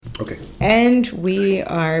Okay. And we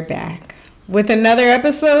are back with another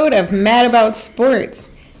episode of Mad About Sports.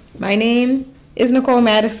 My name is Nicole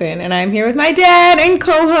Madison, and I'm here with my dad and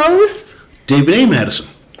co-host David A. Madison.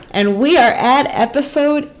 And we are at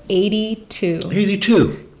episode 82.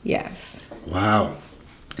 82. Yes. Wow.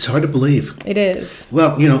 It's hard to believe. It is.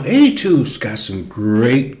 Well, 82's got some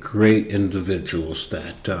great individuals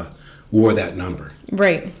that wore that number.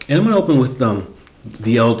 Right. And I'm going to open with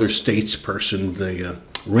the elder statesperson, the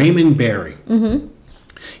Raymond Barry. Mm-hmm.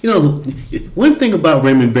 One thing about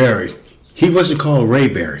Raymond Barry, he wasn't called Ray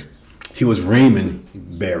Barry. He was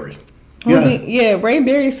Raymond Barry. Ray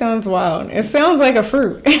Berry sounds wild. It sounds like a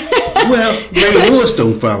fruit. Well, Ray Lewis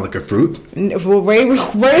don't sound like a fruit. Well, Ray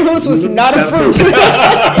Lewis was not a fruit.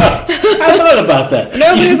 I thought about that.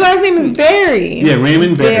 No, but his last name is Barry. Yeah,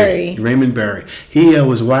 Raymond Barry. Raymond Barry. He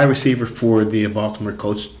was a wide receiver for the Baltimore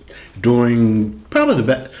Colts during probably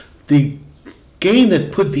the game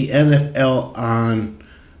that put the NFL on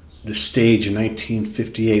the stage in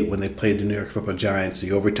 1958 when they played the New York Football Giants,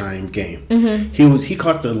 the overtime game. Mm-hmm. He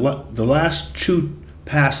caught the last two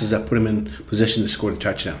passes that put him in position to score the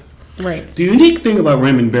touchdown. Right. The unique thing about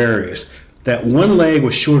Raymond Barry is that one leg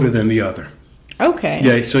was shorter than the other. Okay.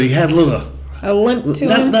 Yeah, so he had a limp to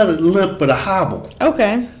him? Not a limp, but a hobble.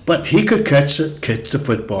 Okay. But he could catch the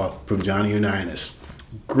football from Johnny Unitas.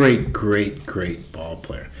 Great ball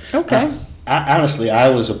player. Okay. Honestly, I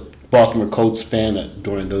was a Baltimore Colts fan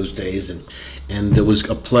during those days, and it was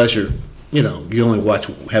a pleasure. You only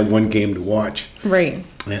had one game to watch. Right.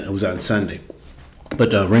 And it was on Sunday.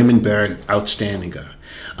 But Raymond Barry, outstanding guy.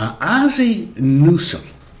 Ozzie Newsome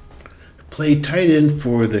played tight end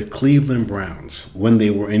for the Cleveland Browns when they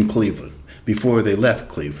were in Cleveland, before they left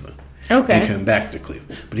Cleveland. Okay. And came back to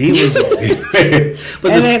Cleveland. But he was...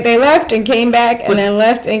 then they left and came back, and then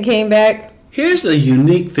left and came back. Here's the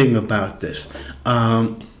unique thing about this.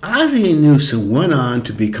 Ozzie Newsome went on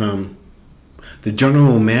to become the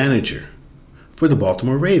general manager for the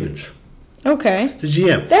Baltimore Ravens. Okay. The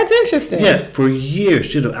GM. That's interesting. Yeah, for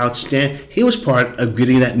years, outstanding. He was part of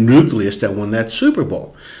getting that nucleus that won that Super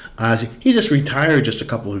Bowl. He just retired just a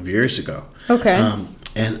couple of years ago. Okay.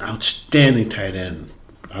 And outstanding tight end.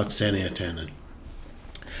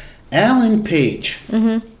 Alan Page.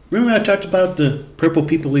 Mm-hmm. Remember I talked about the Purple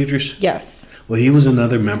People Eaters? Yes. Well, he was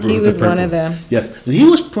another member of the Purple. He was one of them. Yes, and he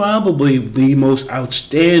was probably the most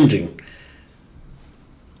outstanding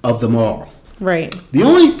of them all. Right. The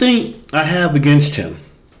only thing I have against him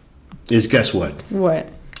is, guess what? What?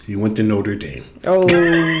 He went to Notre Dame. Oh.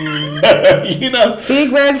 Big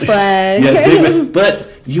red flag. Yeah, but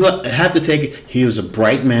you have to take it. He was a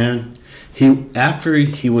bright man. After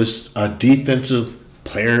he was a defensive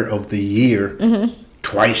player of the year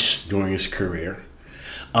twice during his career,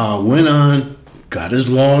 went on, got his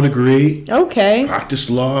law degree. Okay. Practiced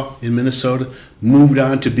law in Minnesota. Moved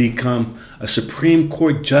on to become a Supreme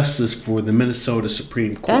Court justice for the Minnesota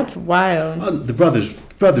Supreme Court. That's wild. The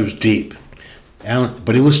brother's deep. Alan,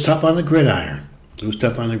 but it was tough on the gridiron.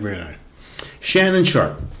 Shannon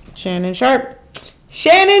Sharpe. I've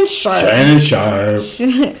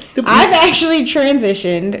actually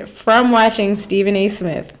transitioned from watching Stephen A.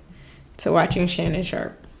 Smith to watching Shannon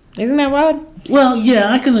Sharpe. Isn't that wild? Well,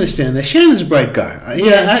 yeah, I can understand that. Shannon's a bright guy.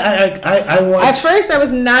 I watched. At first, I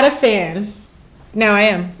was not a fan. Now I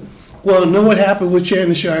am. Well, know what happened with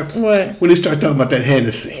Shannon Sharpe? What? When they started talking about that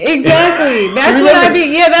Hennessy. Exactly.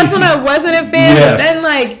 That's when I wasn't a fan. Yes. But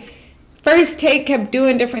then, First Take kept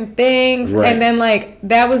doing different things. Right. And then,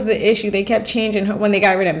 that was the issue. They kept changing when they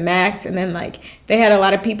got rid of Max. And then, they had a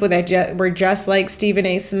lot of people that were just like Stephen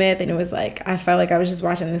A. Smith. And it was I felt like I was just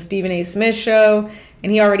watching the Stephen A. Smith show.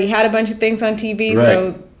 And he already had a bunch of things on TV. Right.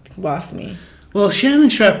 So, lost me. Well, Shannon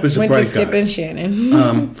Sharpe is a bright guy. Went to Skip and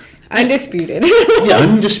Shannon. Undisputed. Yeah,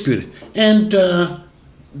 undisputed. And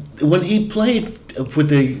when he played for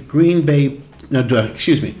the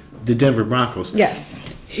the Denver Broncos. Yes.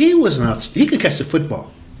 He could catch the football,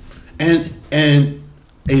 and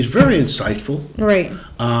he's very insightful. Right.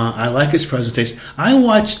 I like his presentation. I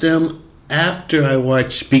watch them after I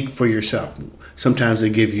watch Speak for Yourself. Sometimes they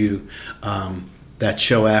give you that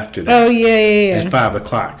show after that. Oh yeah. At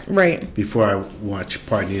 5:00. Right. Before I watch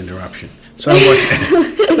Pardon the Interruption. So I watch.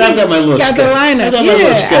 So I've got my little got schedule. The lineup. I got my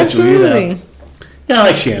little schedule. Absolutely. Yeah, I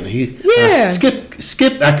like Shannon.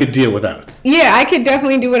 Skip, I could deal without. Yeah, I could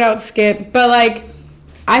definitely do without Skip, but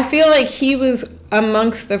I feel like he was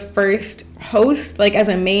amongst the first hosts, as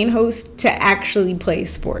a main host, to actually play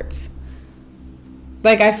sports.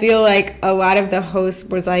 I feel like a lot of the hosts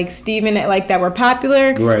was Stephen, that were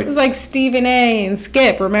popular. Right. It was Stephen A. and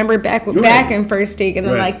Skip. Remember back in First Take, and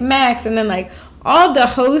then Max, and then all the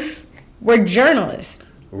hosts were journalists.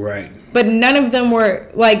 Right. But none of them were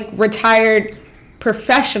like retired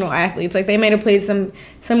professional athletes. Like they might have played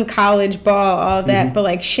some college ball, all that. Mm-hmm. But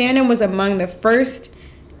like Shannon was among the first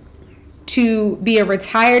to be a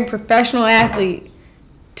retired professional athlete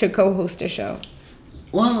to co-host a show.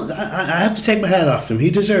 Well, I have to take my hat off to him. He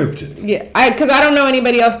deserved it. Yeah, because I don't know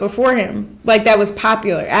anybody else before him like that was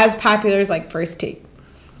popular, as popular as like First Take.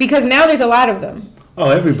 Because now there's a lot of them. Oh,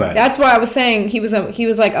 everybody. That's why I was saying he was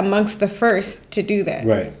like amongst the first to do that.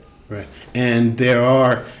 Right. And there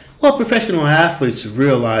are, professional athletes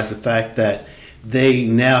realize the fact that they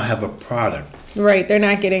now have a product. Right. They're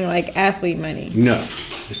not getting like athlete money. No.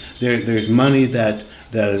 There's money that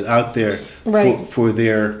is out there for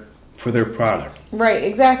their product. Right,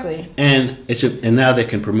 exactly. And and now they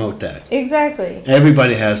can promote that. Exactly.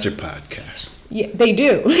 Everybody has their podcast. Yeah, they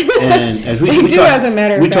do. And as as a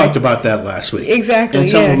matter of fact. We talked about that last week. Exactly. And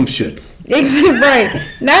some of them should. Right.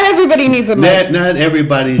 Not everybody needs a mic. Not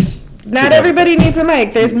everybody needs a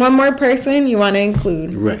mic. There's one more person you want to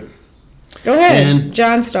include. Right. Go ahead, and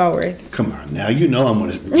John Stallworth. Come on, now I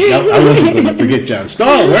wasn't going to forget John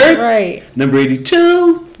Stallworth. Right. Number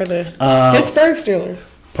 82 for the Pittsburgh Steelers.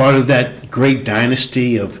 Part of that great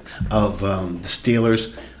dynasty of the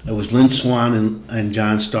Steelers. It was Lynn Swann and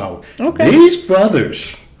John Stallworth. Okay. These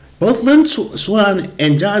brothers, both Lynn Swann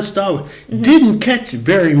and John Stallworth, didn't catch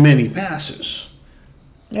very many passes.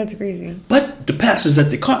 That's crazy. But the passes that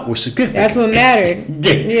they caught were significant. That's what mattered.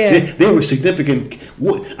 Yeah. They were significant.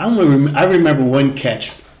 I remember one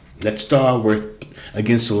catch that Stallworth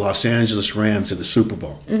against the Los Angeles Rams in the Super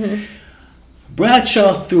Bowl. Mm-hmm.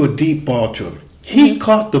 Bradshaw threw a deep ball to him. He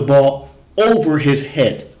caught the ball over his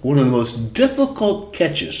head. One of the most difficult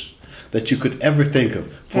catches that you could ever think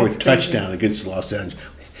of for a touchdown against the Los Angeles.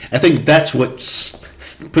 I think that's what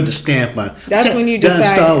put the stamp on. That's when you decided.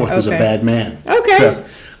 John Stallworth was a bad man. Okay. So,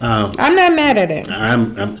 I'm not mad at it.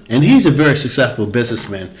 And he's a very successful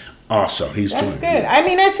businessman. Also, that's doing good. I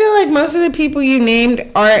mean, I feel like most of the people you named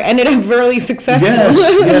ended up really successful.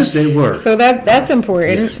 Yes, they were. So that's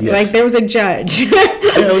important. Yes. Like there was a judge.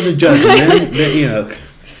 There was a judge. And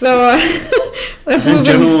So let's move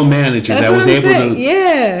general manager that was able to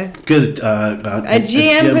get a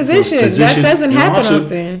GM position. That doesn't happen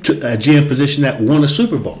often. A GM position that won a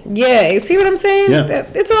Super Bowl. Yeah, you see what I'm saying? Yeah.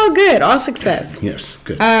 It's all good, all success. Yes,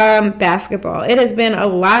 good. Basketball. It has been a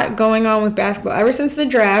lot going on with basketball ever since the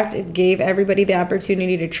draft. It gave everybody the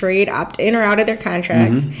opportunity to trade, opt in or out of their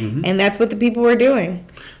contracts, and that's what the people were doing.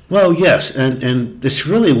 Well, yes, and it's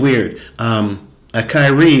really weird. At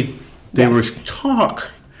Kyrie, there was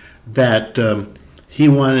talk that he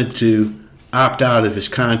wanted to opt out of his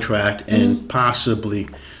contract and possibly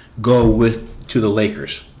go to the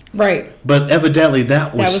Lakers. Right. But evidently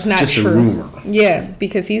that was not just true. A rumor. Yeah,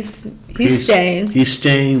 because he's staying. He's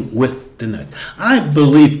staying with the Nets. I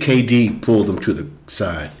believe KD pulled him to the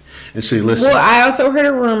side and said, listen. Well, I also heard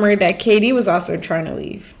a rumor that KD was also trying to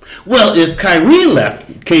leave. Well, if Kyrie left,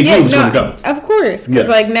 KD was going to go. Of course, because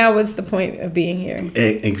now what's the point of being here?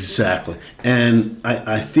 Exactly. And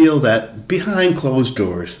I feel that behind closed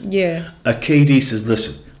doors, a KD says,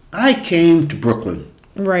 listen, I came to Brooklyn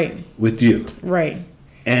with you. Right.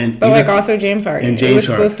 But also James Harden. It was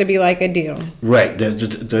supposed to be like a deal. Right.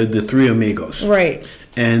 The three amigos. Right.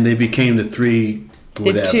 And they became the three,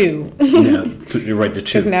 whatever. The two. You're right, the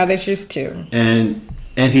two. Because now there's just two. And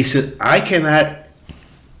he said, I cannot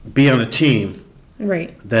be on a team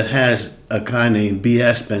that has a guy named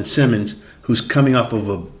B.S. Ben Simmons who's coming off of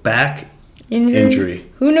a back injury.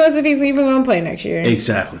 Who knows if he's even going to play next year?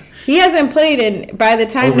 Exactly. He hasn't played by the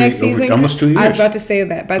time next season. Almost 2 years. I was about to say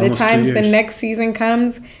that. By the time the next season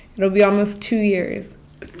comes, it'll be almost 2 years.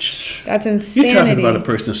 That's insanity. You're talking about a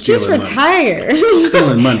person stealing money. Just retire.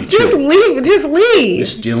 Stealing money, too. Just leave.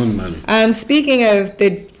 Just stealing money. Speaking of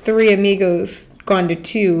the three amigos gone to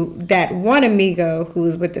two, that one amigo who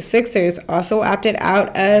was with the Sixers also opted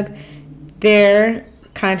out of their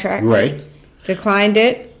contract. Right. Declined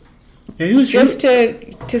it. Yeah, he was just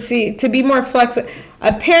to be more flexible.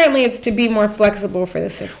 Apparently, it's to be more flexible for the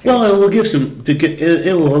Sixers. Well, it will give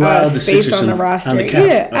it will allow the space Sixers on the roster. On the cap,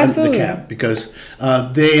 yeah, absolutely. On the cap, because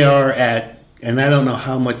they are at, and I don't know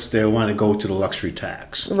how much they want to go to the luxury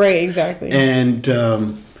tax. Right. Exactly. And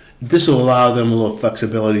this will allow them a little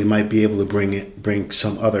flexibility. Might be able to bring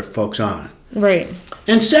some other folks on. Right.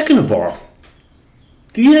 And second of all,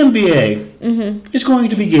 the NBA is going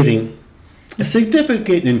to be getting a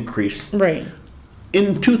significant increase. Right.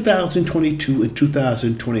 In 2022 and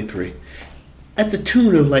 2023, at the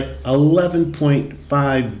tune of like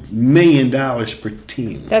 $11.5 million per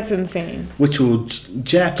team. That's insane. Which will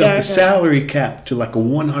jack up the salary cap to like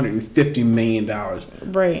 $150 million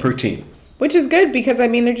per team. Which is good because, I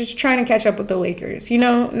mean, they're just trying to catch up with the Lakers. You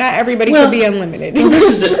know, not everybody could be unlimited. Well,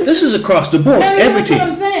 this is across the board. Every team. That's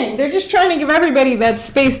what I'm saying. They're just trying to give everybody that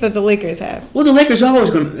space that the Lakers have. Well, the Lakers are always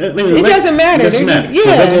going to. It doesn't matter. It doesn't matter.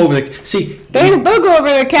 They'll go over they'll go over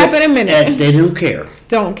the cap in a minute. They don't care.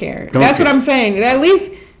 That's what I'm saying. At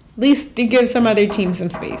least to give some other team some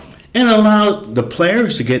space. And allow the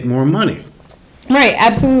players to get more money. Right,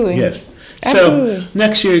 absolutely. Yes. Absolutely. So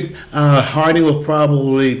next year, Harden will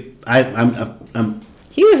probably.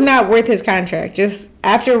 He was not worth his contract. Just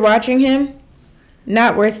after watching him,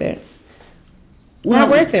 not worth it. Well,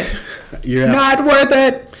 not worth it. Not worth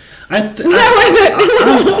it. Not worth it.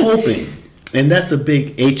 I'm hoping, and that's a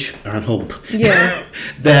big H on hope. Yeah.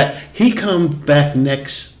 That he comes back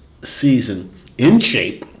next season in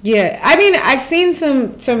shape. Yeah, I mean, I've seen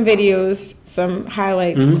some videos, some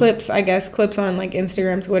highlights, clips on like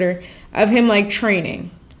Instagram, Twitter, of him like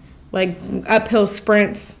training, like uphill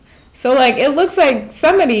sprints. So like it looks like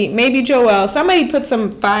maybe Joel, somebody put some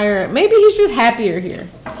fire. Maybe he's just happier here.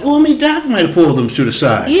 Well, I mean, Doc might have pulled him to the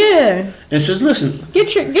side. Yeah. And says, "Listen,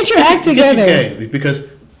 get your act together, get your game, because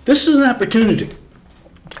this is an opportunity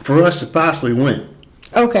for us to possibly win."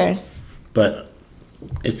 Okay. But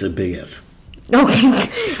it's a big if. Okay.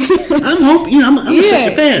 I'm hoping. I'm a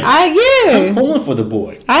Sixers fan. I'm pulling for the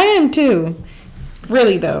boy. I am too.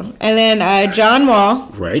 Really though. And then John Wall.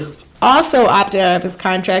 Right. Also opted out of his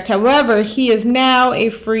contract. However, he is now a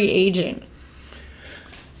free agent.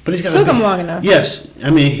 But he's took him long enough. Yes, I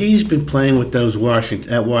mean he's been playing with those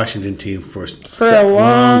Washington team for a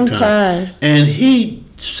long time, and he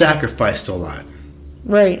sacrificed a lot.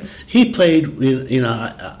 Right. He played. You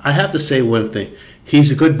know, I have to say one thing. He's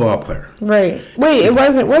a good ball player. Right. Wait,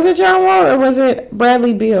 was it John Wall or was it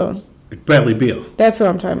Bradley Beal? Bradley Beal. That's what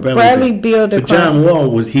I'm talking about. Bradley Beal declined. But John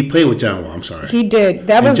Wall he played with John Wall. I'm sorry. He did.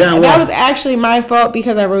 That was actually my fault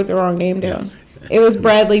because I wrote the wrong name down. It was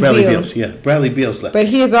Bradley Beal. Bradley Beal's left. But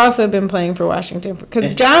he has also been playing for Washington.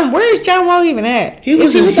 Because where is John Wall even at?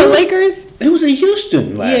 Is he with the Lakers? He was in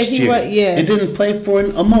Houston last year. And didn't play for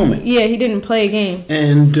a moment. Yeah, he didn't play a game.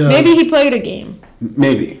 And maybe he played a game.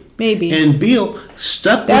 Maybe. And Beal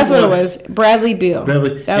stuck. That's what it was. Bradley Beal. That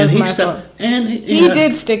was my fault. And he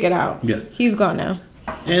did stick it out. Yeah. He's gone now.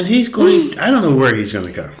 And he's going. I don't know where he's going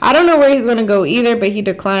to go. I don't know where he's going to go either. But he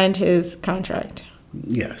declined his contract.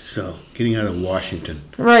 Yeah. So getting out of Washington.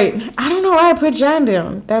 Right. I don't know why I put John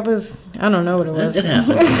down. I don't know what it was. It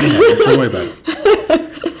happened. Don't worry about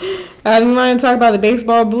it. You want to talk about the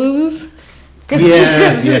baseball blues?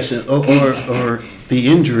 Yes. Or the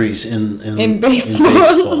injuries in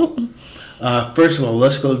baseball. First of all,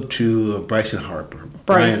 let's go to Bryson Harper.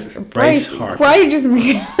 Bryce Harper. Why you just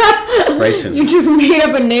Bryson? You just made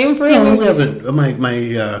up a name for him? No, we have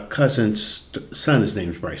my cousin's son. His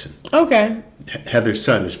name is Bryson. Okay. Heather's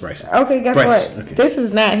son is Bryson. Okay, guess what? Okay. This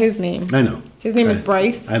is not his name. I know. His name is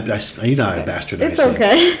Bryce. I bastardized. It's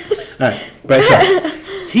okay. All right, Bryce Harper.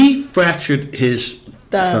 He fractured his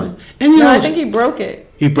thumb. And I think he broke it.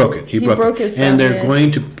 He broke it. He broke his thumb. And they're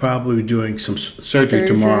going to probably be doing some surgery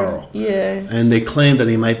tomorrow. Yeah. And they claim that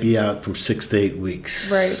he might be out from 6 to 8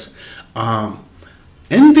 weeks. Right.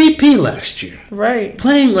 MVP last year. Right.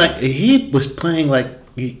 He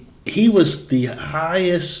was the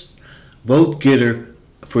highest vote getter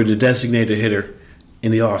for the designated hitter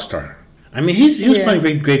in the All-Star. I mean, he was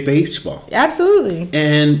playing great baseball. Absolutely.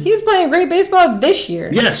 And he was playing great baseball this year.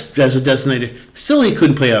 Yes, as a designated. Still, he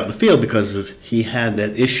couldn't play out in the field because he had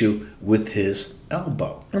that issue with his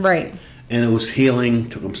elbow. Right. And it was healing.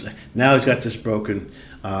 Now he's got this broken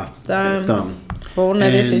thumb. Whole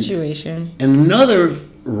nother situation. And another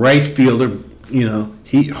right fielder,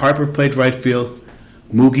 Harper played right field.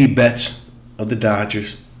 Mookie Betts of the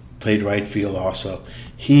Dodgers played right field also.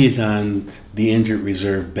 He is on the injured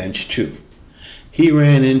reserve bench too. He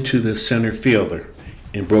ran into the center fielder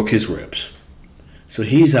and broke his ribs. So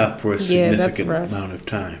he's out for a significant amount of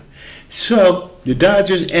time. So the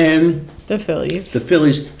Dodgers and the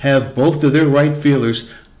Phillies have both of their right fielders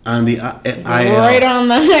on the IL, right on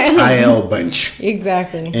the IL bench.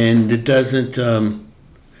 Exactly. And it doesn't... well,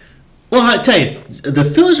 I tell you, the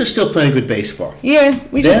Phillies are still playing good baseball. Yeah,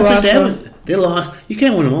 we just lost them. They lost. You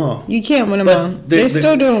can't win them all. You can't win them all. They're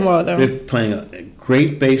still doing well, though. They're playing a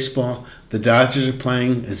great baseball. The Dodgers are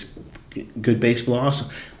playing as good baseball also.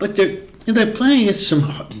 But they're playing against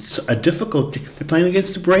a difficult team. They're playing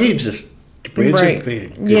against the Braves. The Braves are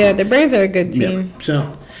playing. Yeah, the Braves are a good team. Yeah.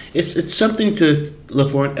 So it's something to look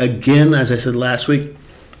for. Again, as I said last week,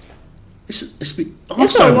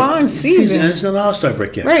 it's a long season. It's not All-Star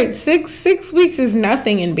break yet. Right. 6 weeks is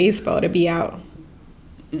nothing in baseball to be out.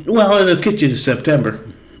 Well, it'll get you to September.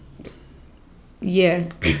 Yeah.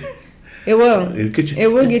 It will.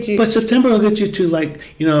 It will get you. But September will get you to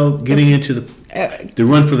getting into the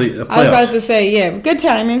run for the playoffs. I was about to say, yeah, good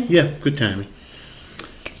timing. Yeah, good timing.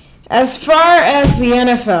 As far as the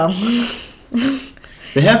NFL.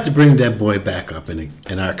 They have to bring that boy back up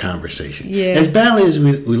in our conversation. Yeah. As badly as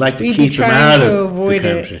we like to keep him out of the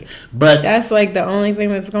conversation. But that's like the only thing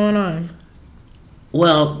that's going on.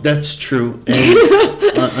 Well, that's true. And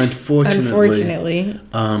unfortunately,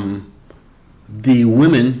 the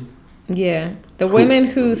women. Yeah. The women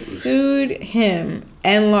who sued him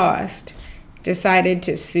and lost decided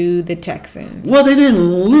to sue the Texans. Well, they didn't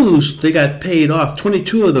lose. They got paid off.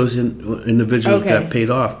 22 of those individuals got paid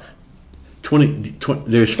off. 20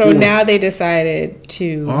 there's so 4. Now they decided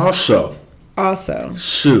to also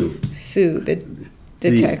sue the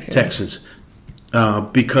Texans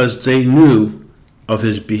because they knew of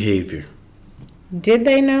his behavior. Did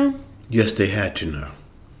they know? Yes, they had to know.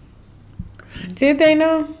 Did they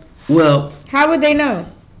know? Well, how would they know?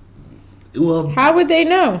 Well, how would they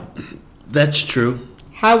know? That's true.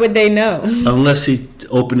 How would they know? Unless he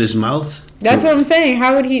opened his mouth. That's what I'm saying.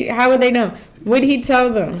 How would they know? Would he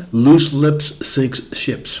tell them? Loose lips sinks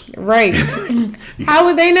ships. Right. How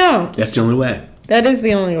would they know? That's the only way. That is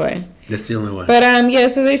the only way. That's the only way. But yeah,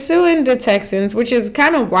 so they're suing the Texans, which is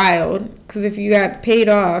kind of wild because if you got paid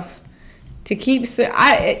off to keep,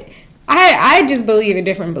 I just believe a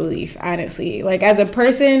different belief, honestly. Like as a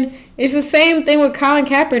person, it's the same thing with Colin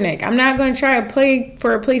Kaepernick. I'm not going to try to play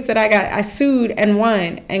for a place that I sued and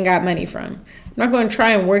won and got money from. I'm not going to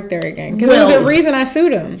try and work there again because there's a reason I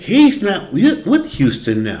sued him. He's not with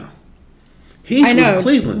Houston now. He's with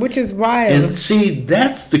Cleveland, which is wild. And see,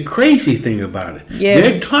 that's the crazy thing about it. Yeah.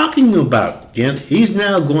 They're talking about he's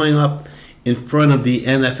now going up in front of the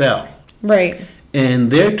NFL, right? And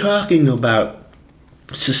they're talking about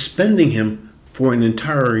suspending him for an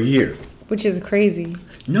entire year, which is crazy.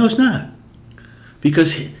 No, it's not,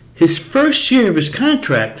 because his first year of his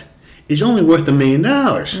contract is only worth $1 million.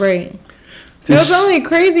 Right. It was only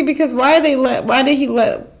crazy because why did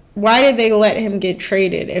they let him get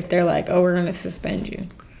traded if they're like, oh, we're going to suspend you?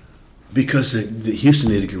 Because the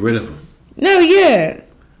Houston needed to get rid of him. No, yeah.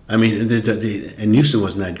 I mean, and Houston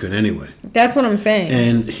was not good anyway. That's what I'm saying.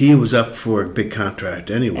 And he was up for a big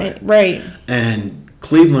contract anyway. Right. And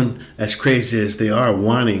Cleveland, as crazy as they are,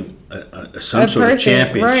 wanting some sort of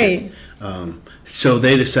championship. Right. So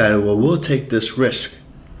they decided, well, we'll take this risk.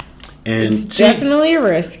 And it's definitely a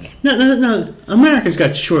risk. No. America's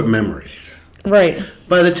got short memories. Right.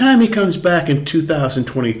 By the time he comes back in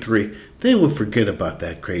 2023, they will forget about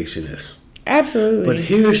that craziness. Absolutely. But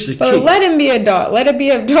here's the key. But let him be a dog. Let it be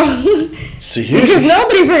a dog. Because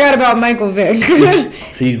nobody forgot about Michael Vick.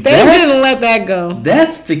 See, they didn't let that go.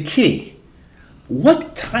 That's the key.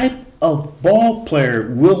 What type of ball player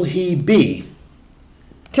will he be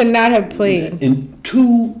to not have played in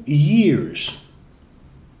 2 years?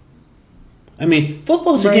 I mean,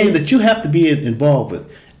 football's a game that you have to be involved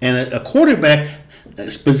with. And a quarterback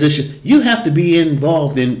position, you have to be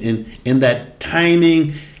involved in that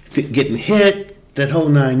timing, getting hit, that whole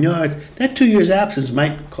 9 yards. That 2 years absence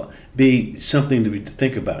might be something to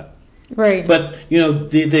think about. Right. But,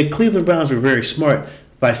 the Cleveland Browns were very smart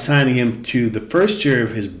by signing him to the first year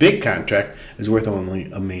of his big contract is worth only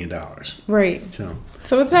 $1 million. Right.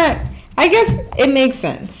 So it's not, I guess it makes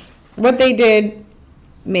sense. What they did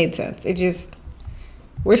made sense. It just,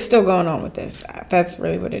 we're still going on with this. That's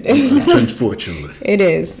really what it is. Unfortunately. It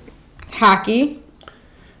is. Hockey.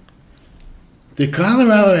 The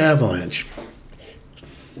Colorado Avalanche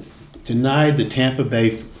denied the Tampa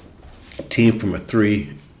Bay team from a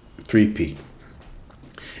three-peat.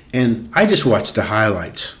 And I just watched the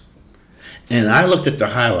highlights. And I looked at the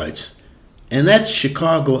highlights. And that the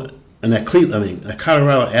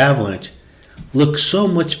Colorado Avalanche looked so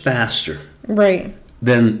much faster. Right.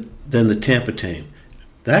 Than the Tampa team.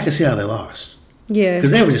 That I can see how they lost. Yeah.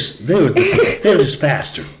 Because they were just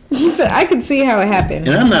faster. So I could see how it happened.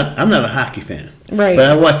 And I'm not a hockey fan. Right.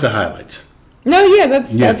 But I watch the highlights. No, yeah,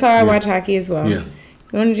 that's how I watch hockey as well. Yeah. You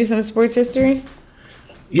want to do some sports history?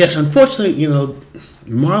 Yes, unfortunately,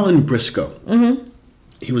 Marlon Briscoe. Mm-hmm.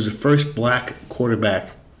 He was the first black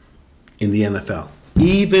quarterback in the NFL.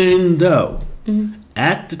 Even though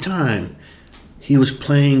at the time he was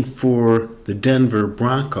playing for the Denver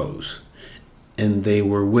Broncos, and they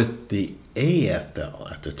were with the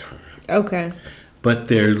AFL at the time. Okay. But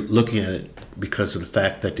they're looking at it because of the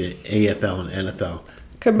fact that the AFL and NFL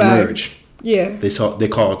merged. Yeah. They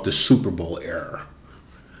call it the Super Bowl era.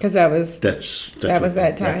 Because that was that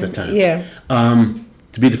time. At the time. Yeah.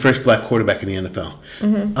 To be the first black quarterback in the NFL.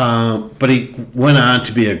 Mm-hmm. But he went on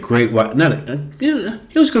to be a great he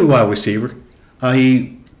was a good wide receiver.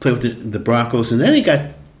 He played with the Broncos, and then he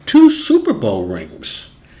got 2 Super Bowl rings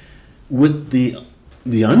with the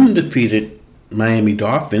undefeated Miami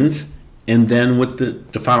Dolphins, and then with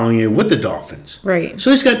the following year with the Dolphins. Right.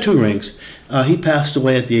 So he's got 2 rings. He passed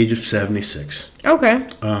away at the age of 76. Okay.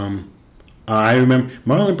 I remember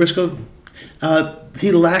Marlon Briscoe.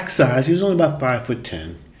 He lacked size. He was only about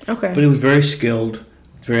 5'10". Okay. But he was very skilled,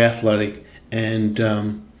 very athletic, and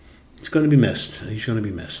he's going to be missed. He's going to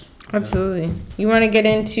be missed. Absolutely. You want to get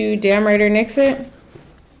into Damn Right or Nix It?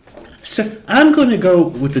 So I'm going to go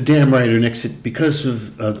with the Damn Right or Nix It because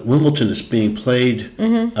of Wimbledon is being played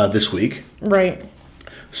this week. Right.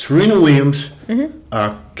 Serena Williams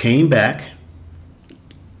came back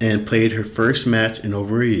and played her first match in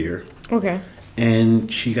over a year. Okay.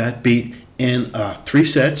 And she got beat in a 3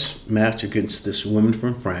 sets match against this woman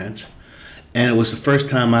from France. And it was the first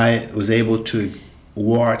time I was able to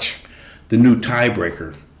watch the new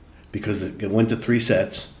tiebreaker because it went to 3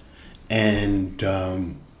 sets. And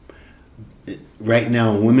right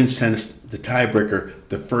now in women's tennis, the tiebreaker,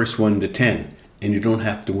 the first 1 to 10, and you don't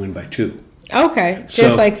have to win by 2. Okay.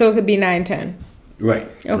 So it could be 9-10. Right.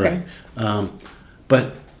 Okay. Right.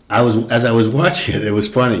 But as I was watching it, it was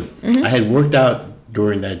funny. I had worked out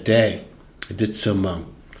during that day. I did some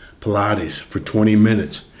Pilates for 20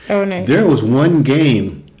 minutes. Oh, nice. There was one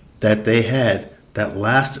game that they had that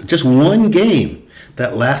lasted, just one game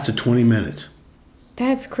that lasted 20 minutes.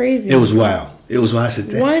 That's crazy. It was wild. It was wild. I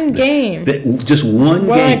said, one game? Just one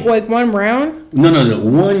game. Like one round? No.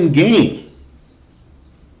 One game.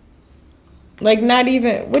 Like not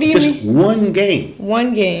even, what do you mean? Just one game.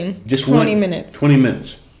 One game. Just 20 minutes. 20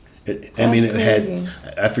 minutes. It crazy. had,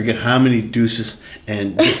 I forget how many deuces,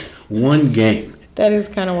 and just one game. That is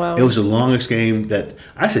kind of wild. It was the longest game that,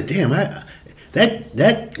 I said, damn,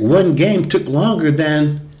 that one game took longer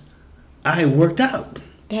than I worked out.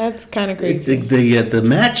 That's kind of crazy. The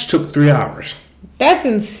match took 3 hours. That's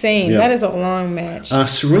insane. Yeah. That is a long match.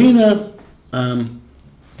 Serena,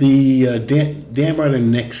 the Damn Right or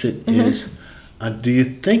Nix It is, do you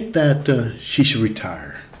think that she should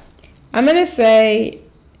retire? I'm going to say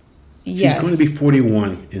yes. She's going to be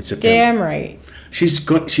 41 in September. Damn right. She's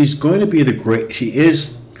going to be she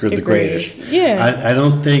is the greatest. Yeah. I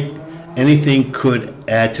don't think anything could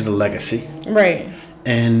add to the legacy. Right.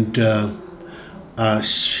 And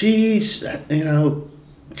she's,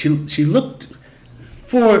 she looked,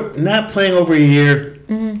 for not playing over a year,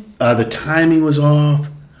 the timing was off.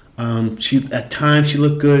 At times she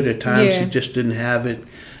looked good, at times she just didn't have it.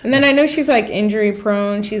 And then I know she's like injury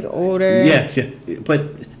prone, she's older. Yeah, but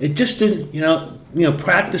it just didn't,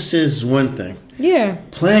 practice is one thing. Yeah.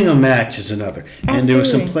 Playing a match is another. Absolutely. And there were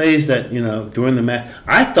some plays that, during the match,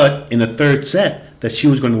 I thought in the 3rd set that she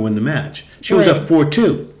was going to win the match. She was up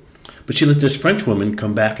 4-2. But she let this French woman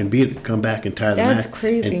come back and tie the match. That's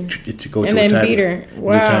crazy. And then beat her.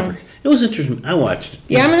 Wow. It was interesting. I watched it.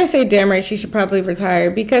 Yeah, I'm going to say damn right she should probably retire.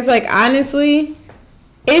 Because, honestly,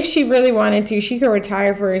 if she really wanted to, she could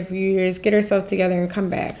retire for a few years, get herself together, and come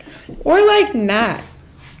back. Or, not.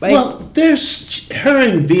 Her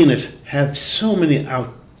and Venus have so many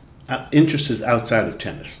interests outside of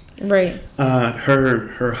tennis. Right.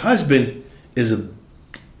 Her husband is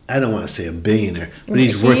I don't want to say a billionaire, but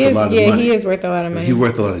he's worth a lot of money. Yeah, he is worth a lot of money. He's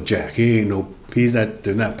worth a lot of jack.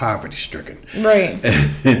 They're not poverty stricken. Right.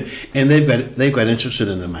 And they've got interested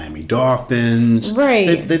in the Miami Dolphins.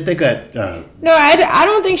 Right. They got. No, I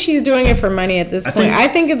don't think she's doing it for money at this point. I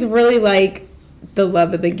think it's really the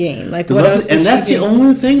love of the game. What else? And that's the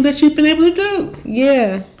only thing that she's been able to do.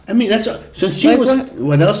 Yeah. I mean, since she was.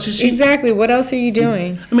 What else is she? Exactly. What else are you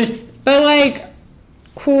doing? I mean, but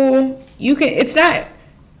cool. You can. It's not.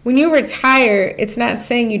 When you retire, it's not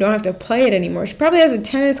saying you don't have to play it anymore. She probably has a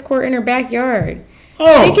tennis court in her backyard.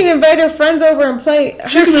 Oh. She can invite her friends over and play.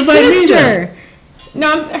 Her sister.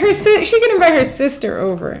 No, she can invite her sister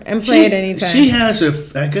over and play it anytime. She has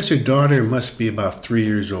I guess her daughter must be about 3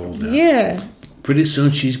 years old now. Yeah. Pretty soon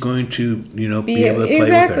she's going to, be able to play with her.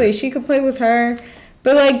 Exactly. She could play with her.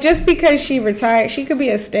 But, just because she retired, she could be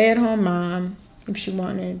a stay-at-home mom if she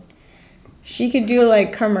wanted. She could do,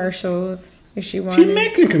 commercials. If she wanted. She's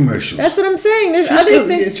making commercials. That's what I'm saying. There's other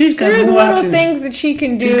things. There's little things that she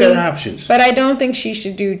can do. She's got options. But I don't think she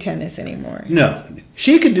should do tennis anymore. No.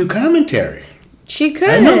 She could do commentary. She could.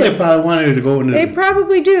 I know they probably wanted her to go into. They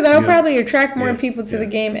probably do. That'll probably attract more people to the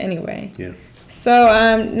game anyway. Yeah.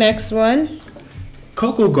 So, next one.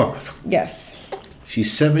 Coco Gauff. Yes.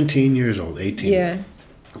 She's 17 years old, 18. Yeah.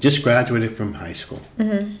 Just graduated from high school.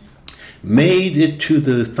 Mm-hmm. Made it to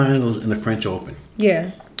the finals in the French Open.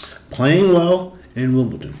 Yeah. Playing well in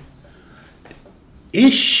Wimbledon.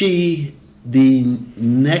 Is she the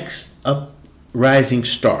next up rising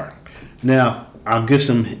star. Now, I'll give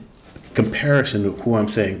some comparison to who I'm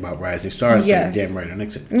saying about rising stars. Yes. Dan Ryder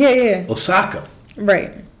Nixon. Yeah. Osaka.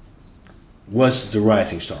 Right. Was the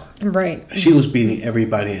rising star. Right. She was beating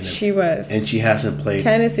everybody in it. She was. And she hasn't played.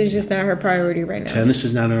 Tennis is just not her priority right now. Tennis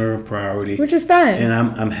is not her priority. Which is fine. And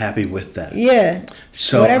I'm happy with that. Yeah.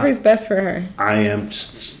 So whatever's best for her.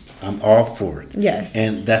 I'm all for it. Yes.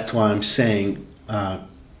 And that's why I'm saying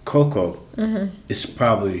Coco is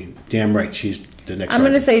probably damn right. She's the next. I'm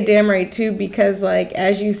going to say damn right too, because like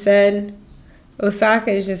as you said,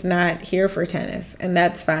 Osaka is just not here for tennis, and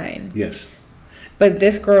that's fine. Yes. But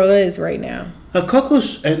this girl is right now.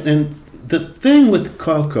 Coco's and the thing with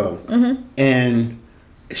Coco, and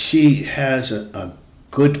she has a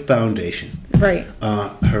good foundation. Right.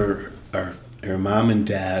 Her mom and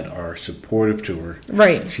dad are supportive to her.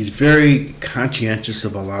 Right. She's very conscientious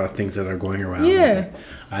of a lot of things that are going around. Yeah.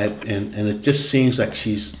 And it just seems like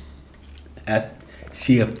she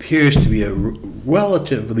appears to be a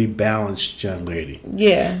relatively balanced young lady.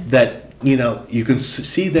 Yeah. That, you can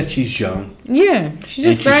see that she's young. Yeah. She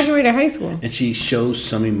just graduated high school. And she shows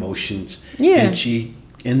some emotions. Yeah.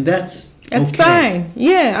 And that's okay. Fine.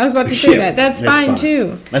 Yeah, I was about to say that. That's fine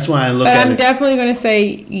too. That's why I look at it. But I'm definitely going to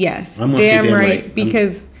say yes. Damn right.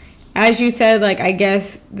 Because as you said, like, I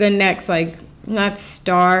guess the next, like, not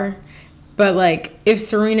star, but like if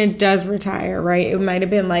Serena does retire, right, it might have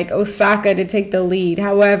been like Osaka to take the lead.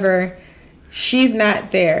 However, she's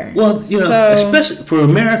not there. Well, especially for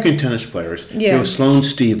American tennis players, there was Sloane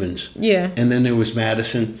Stephens. Yeah. And then there was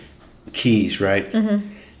Madison Keys, right? Mm-hmm.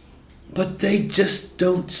 But they just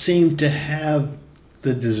don't seem to have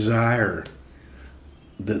the desire.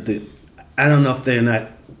 I don't know if they're not.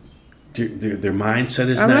 Their mindset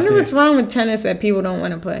is not there. I wonder what's wrong with tennis that people don't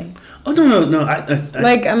want to play. Oh no!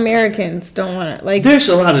 Like Americans don't want to like. There's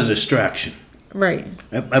a lot of distraction. Right.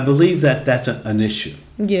 I believe that's an issue.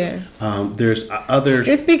 Yeah. There's other.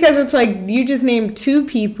 Just because it's like you just named two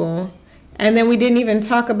people, and then we didn't even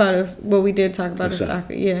talk about well, we did talk about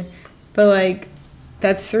Osaka, yeah, but like.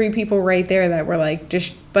 That's three people right there that were like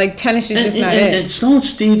just like tennis is just not it. And Sloane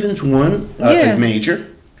Stephens won a major,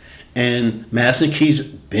 and Madison Keys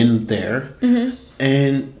been there,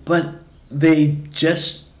 but they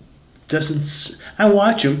just doesn't. I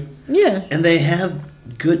watch them, and they have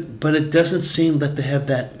good, but it doesn't seem that they have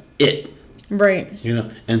that it. Right.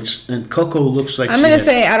 And Coco looks like. I'm gonna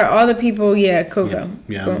say out of all the people, Coco.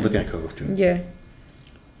 Yeah, I'm looking at Coco too. Yeah.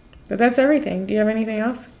 But that's everything. Do you have anything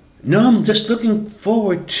else? No, I'm just looking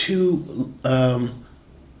forward to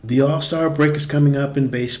the All-Star break is coming up in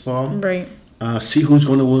baseball. Right. See who's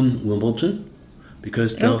going to win Wimbledon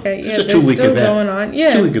because it's a 2-week event. Going on. Yeah.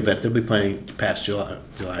 It's a 2-week event. They'll be playing past July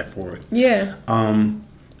 4th. Yeah.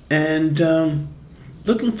 And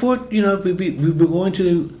looking forward. We'll be going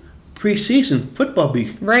to preseason football.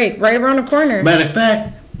 Right around the corner. Matter of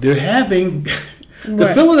fact, they're having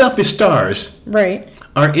the Philadelphia Stars. Right.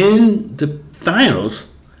 Are in the finals.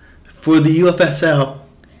 For the UFSL,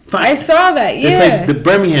 I saw that. Yeah, they played the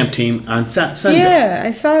Birmingham team on Sunday. Yeah, I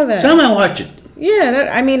saw that. So I might watch it.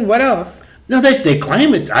 Yeah, what else? No, they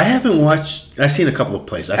claim it. I haven't watched. I've seen a couple of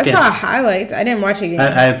plays. I saw highlights. I didn't watch a game.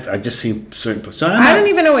 I just seen certain plays. So I don't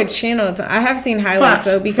even know what channel it's on. I have seen highlights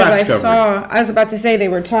though because I was about to say they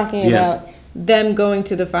were talking about them going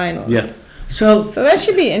to the finals. Yeah. So that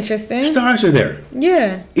should be interesting. Stars are there.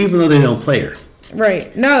 Yeah. Even though they don't play her.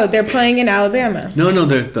 Right. No, they're playing in Alabama. No,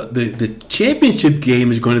 the championship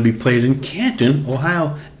game is going to be played in Canton,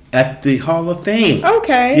 Ohio, at the Hall of Fame.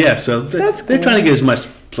 Okay. Yeah, so they're trying to get as much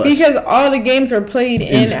plus. Because all the games were played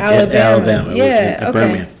in Alabama. Yeah, at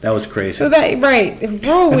Birmingham. That was crazy. So real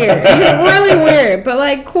weird. Really weird, but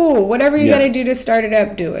like cool. Whatever you got to do to start it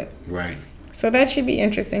up, do it. Right. So that should be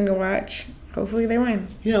interesting to watch. Hopefully they win.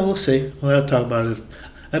 Yeah, we'll see. We'll talk about it.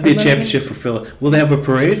 That'd be a championship for Philly. Will they have a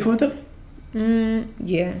parade for them?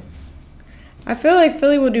 Yeah. I feel like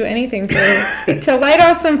Philly will do anything to light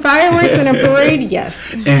off some fireworks in a parade,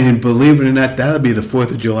 yes. And believe it or not, that'll be the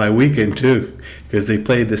 4th of July weekend, too, because they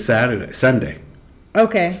played this Sunday.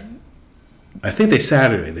 Okay. I think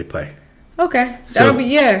Saturday they play. Okay. That'll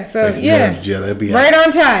be, that'll be right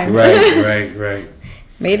on time. Right.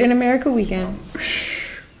 Made in America weekend.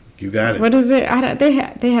 You got it. What is it?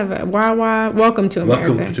 They have a Wawa. Welcome to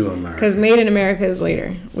America. Welcome to America. Because Made in America is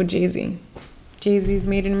later with Jay-Z. Jay-Z's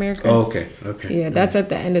Made in America. Oh, okay. Yeah, that's at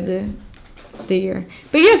the end of the year.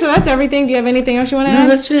 But yeah, so that's everything. Do you have anything else you want to add?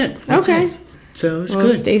 No, that's it. Okay. So it's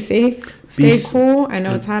good. Stay safe. Stay cool. I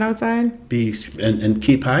know it's hot outside. And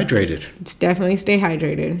keep hydrated. It's definitely stay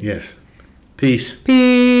hydrated. Yes. Peace.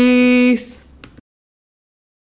 Peace.